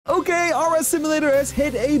Okay, our simulator has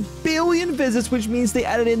hit 1 billion visits, which means they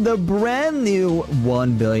added in the brand new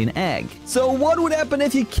 1 billion egg. So what would happen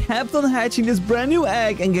if you kept on hatching this brand new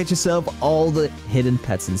egg and get yourself all the hidden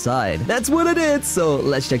pets inside? That's what I did, so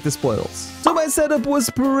let's check the spoils. So my setup was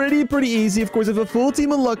pretty easy. Of course, I have a full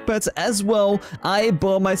team of luck pets as well. I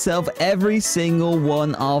bought myself every single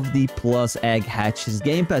one of the Plus Egg Hatches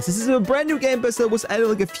game pass. This is a brand new game pass that was added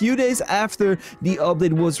like a few days after the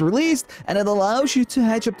update was released, and it allows you to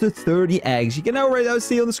hatch up to 30 eggs. You can already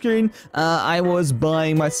see on the screen, I was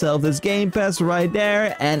buying myself this game pass right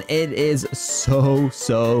there, and it is so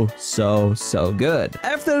good.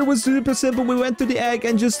 After it was super simple, we went to the egg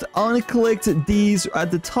and just unclicked these at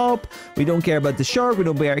the top. We don't care about the shark, we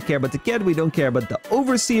don't care about the cat, we don't care about the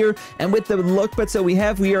overseer, and with the luck pets that we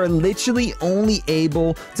have, we are literally only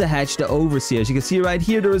able to hatch the overseer. As you can see right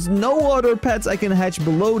here, there is no other pets I can hatch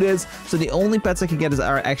below this, so the only pets I can get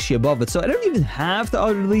are actually above it. So I don't even have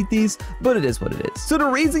to delete these, but it is what it is. So the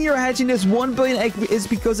reason you're hatching this 1 billion egg is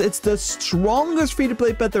because it's the strongest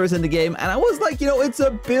free-to-play pet there is in the game, and I was like, you know, it's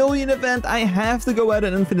a billion event, I have to go out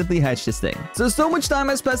and infinitely hatch this thing. So much time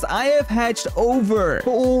has passed, I have hatched over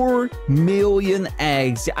 4 million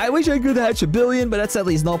eggs. I wish I could hatch 1 billion, but that's at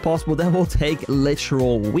least not possible. That will take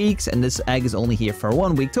literal weeks, and this egg is only here for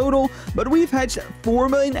 1 week total, but we've hatched 4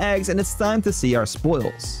 million eggs, and it's time to see our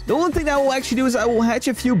spoils. The only thing that I will actually do is I will hatch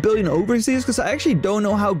a few billion overseas, because I actually don't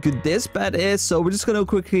know how good this pet is, so we're just gonna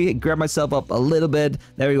quickly grab myself up a little bit.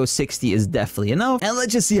 There we go, 60 is definitely enough, and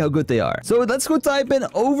let's just see how good they are. So let's go type in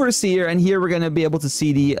overseer, and here we're gonna be able to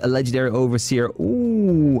see the legendary overseer.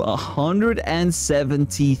 Ooh,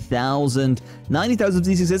 170,000, 90,000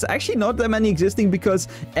 pieces. It's actually not that many existing because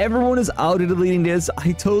everyone is out deleting this.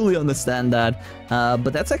 I totally understand that,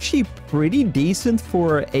 but that's actually pretty decent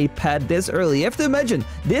for a pet this early. You have to imagine,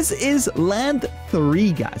 this is land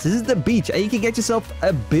 3, guys. This is the beach, and you can get yourself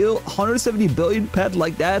a 170 billion pet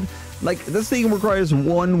like that. Like, this thing requires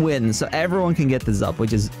 1 win, so everyone can get this up,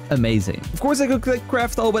 which is amazing. Of course, I could click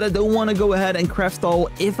craft all, but I don't want to go ahead and craft all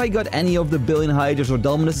if I got any of the billion hydras or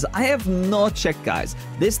dominuses. I have not checked, guys.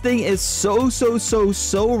 This thing is so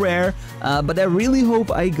rare, but I really hope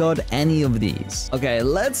I got any of these. Okay,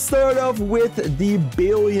 let's start off with the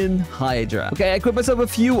billion hydra. Okay, I equipped myself a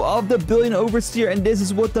few of the billion overseer, and this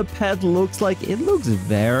is what the pet looks like. It looks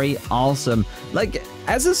very awesome. Like,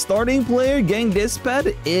 as a starting player, getting this pet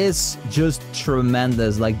is just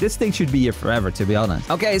tremendous. Like, this thing should be here forever, to be honest.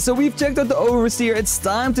 Okay, so we've checked out the overseer. It's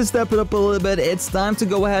time to step it up a little bit. It's time to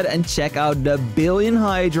go ahead and check out the billion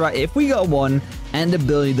hydra if we got one, and the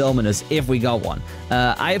billion dominus if we got one.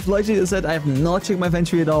 I have, like I said, I have not checked my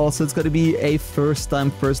inventory at all, so it's going to be a first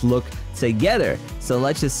look together. So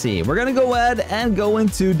let's just see. We're gonna go ahead and go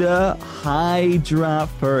into the hydra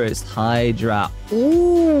first. Hydra.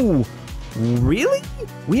 Ooh, really?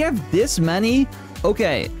 We have this many?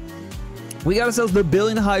 Okay, we got ourselves the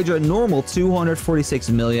billion hydra normal, 246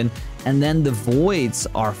 million, and then the voids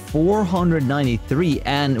are 493,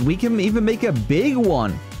 and we can even make a big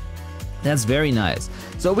one. That's very nice.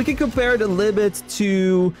 So we can compare it a little bit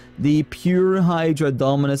to the pure hydra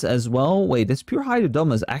dominus as well. Wait, this pure hydra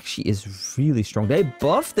dominus actually is really strong. They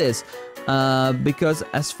buffed this because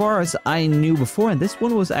as far as I knew before, and this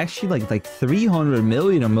one was actually like 300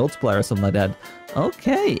 million or multiplier or something like that.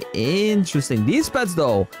 Okay, interesting. These pets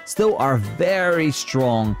though still are very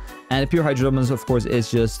strong, and the pure hydra dominus, of course,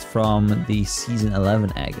 is just from the season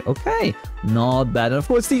 11 egg. Okay, not bad. And of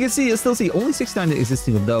course, you can see, you still see only 69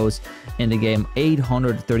 existing of those in the game,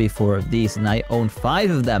 834 of these, and I own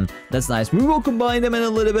 5 of them. That's nice. We will combine them in a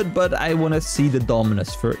little bit, but I want to see the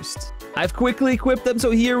dominus first. I've quickly equipped them,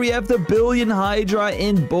 so here we have the billion hydra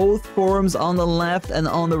in both forms, on the left and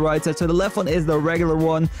on the right side. So the left one is the regular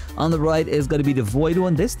one, on the right is going to be the void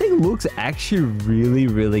one. This thing looks actually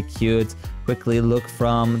really cute. Quickly look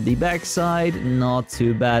from the back side, not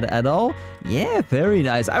too bad at all. Yeah, very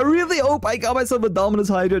nice. I really hope I got myself a dominus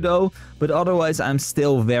hydra though, but otherwise I'm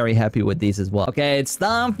still very happy with these as well. Okay, it's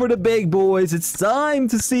time for the big boys. It's time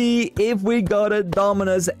to see if we got a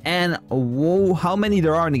dominus, and whoa, how many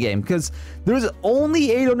there are in the game, because there's only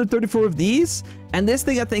 834 of these, and this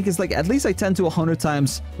thing I think is like at least like 10 to 100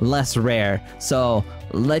 times less rare. So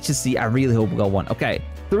let's just see. I really hope we got one. Okay,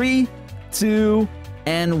 3, 2,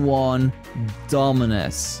 and 1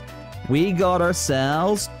 dominus. We got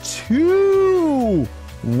ourselves 2.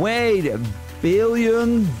 Wait,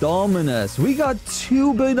 billion Dominus. We got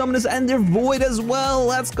 2 billion Dominus and they're void as well.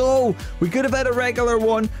 Let's go. We could have had a regular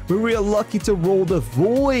one. We were lucky to roll the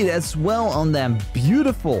void as well on them.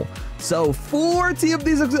 Beautiful. So 40 of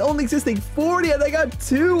these are only existing. 40 and I got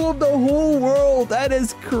 2 of the whole world. That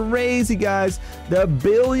is crazy, guys. The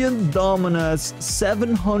billion Dominus,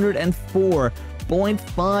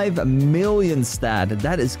 704.5 million stat.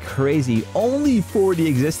 That is crazy. Only 40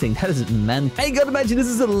 existing. That is immense. I gotta imagine this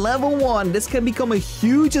is a level 1. This can become a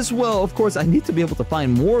huge as well. Of course, I need to be able to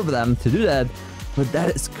find more of them to do that. But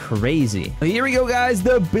that is crazy. Here we go, guys.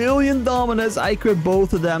 The billion Dominus. I equipped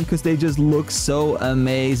both of them because they just look so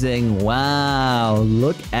amazing. Wow.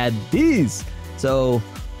 Look at these. So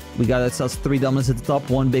we got ourselves 3 Dominus at the top,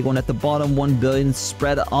 1 big one at the bottom, 1 billion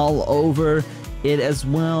spread all over it as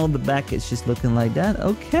well. The back is just looking like that.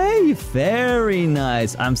 Okay, very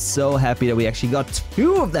nice. I'm so happy that we actually got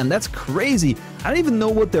 2 of them. That's crazy. I don't even know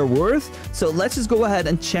what they're worth. So let's just go ahead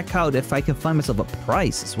and check out if I can find myself a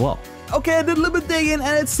price as well. Okay, I did a little bit digging,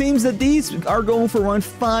 and it seems that these are going for around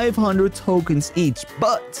 500 tokens each.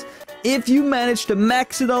 But if you manage to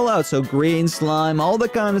max it all out, so green slime, all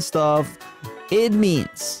that kind of stuff, it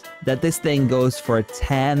means that this thing goes for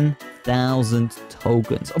 10,000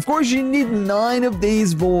 tokens. Of course, you need 9 of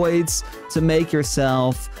these voids to make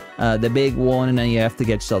yourself the big one, and then you have to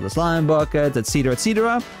get yourself the slime bucket, etc.,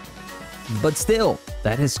 etc. But still,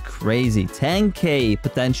 that is crazy. 10k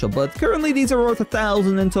potential, but currently these are worth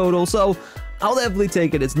 1,000 in total, so I'll definitely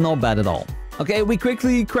take it. It's not bad at all. Okay, we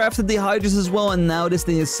quickly crafted the Hydras as well, and now this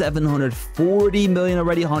thing is 740 million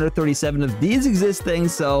already, 137 of these existing,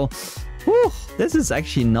 so whew, this is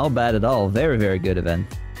actually not bad at all. Very, very good event.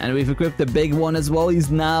 And we've equipped the big one as well. He's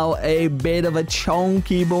now a bit of a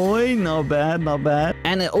chunky boy. Not bad, not bad.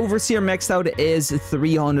 And the Overseer maxed out is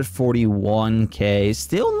 341k.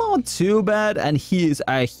 Still not too bad. And he is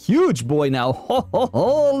a huge boy now.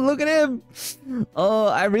 Oh, look at him. Oh,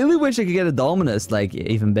 I really wish I could get a Dominus, like,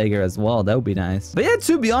 even bigger as well. That would be nice. But yeah,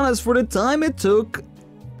 to be honest, for the time it took,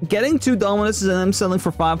 getting 2 Dominuses and them selling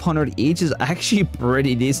for 500 each is actually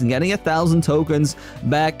pretty decent. Getting 1,000 tokens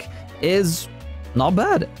back is not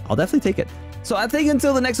bad. I'll definitely take it. So I think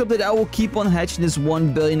until the next update, I will keep on hatching this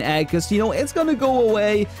 1 billion egg because, you know, it's going to go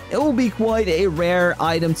away. It will be quite a rare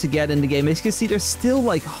item to get in the game. As you can see, there's still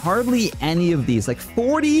like hardly any of these. Like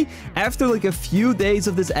 40 after like a few days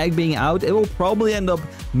of this egg being out, it will probably end up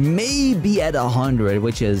maybe at 100,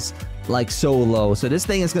 which is like so low. So this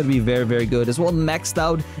thing is going to be very, very good as well. Maxed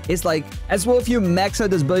out is like, as well, if you max out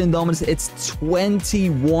this billion Dominus, it's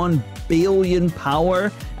 21 billion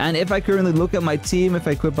power. And if I currently look at my team, if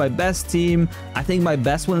I equip my best team, I think my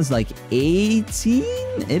best one is like 18.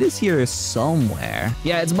 It is here somewhere.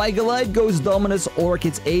 Yeah, it's my Goliath Ghost Dominus Orc.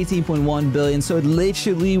 It's 18.1 billion. So it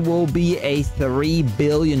literally will be a 3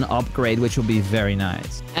 billion upgrade, which will be very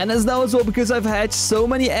nice. And as now as well, because I've hatched so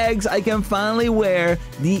many eggs, I can finally wear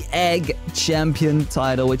the Egg Champion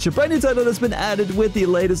title, which is a brand new title that's been added with the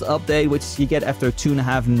latest update, which you get after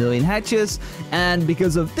 2.5 million hatches. And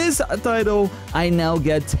because of this title, I now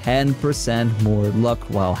get 10% more luck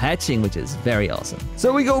while hatching, which is very awesome.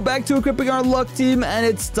 So we go back to equipping our luck team, and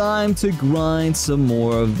it's time to grind some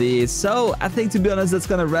more of these. So I think, to be honest, that's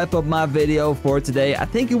gonna wrap up my video for today. I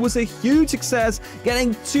think it was a huge success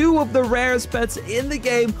getting 2 of the rarest pets in the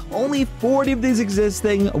game, only 40 of these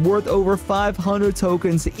existing, worth over 500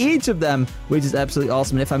 tokens each of them, which is absolutely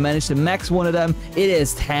awesome. And if I manage to max one of them, it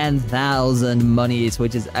is 10,000 monies,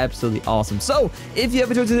 which is absolutely awesome. So if you have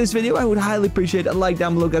enjoyed this video, I would highly appreciate a like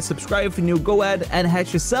down below, guys. Subscribe if you're new. Go ahead and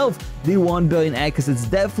hatch yourself the 1 billion egg, because it's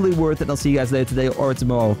definitely worth it. I'll see you guys later today or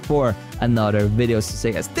tomorrow for another video. So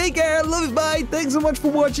say, guys, take care, love you, bye, thanks so much for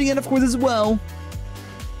watching, and of course as well,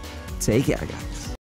 take care, guys.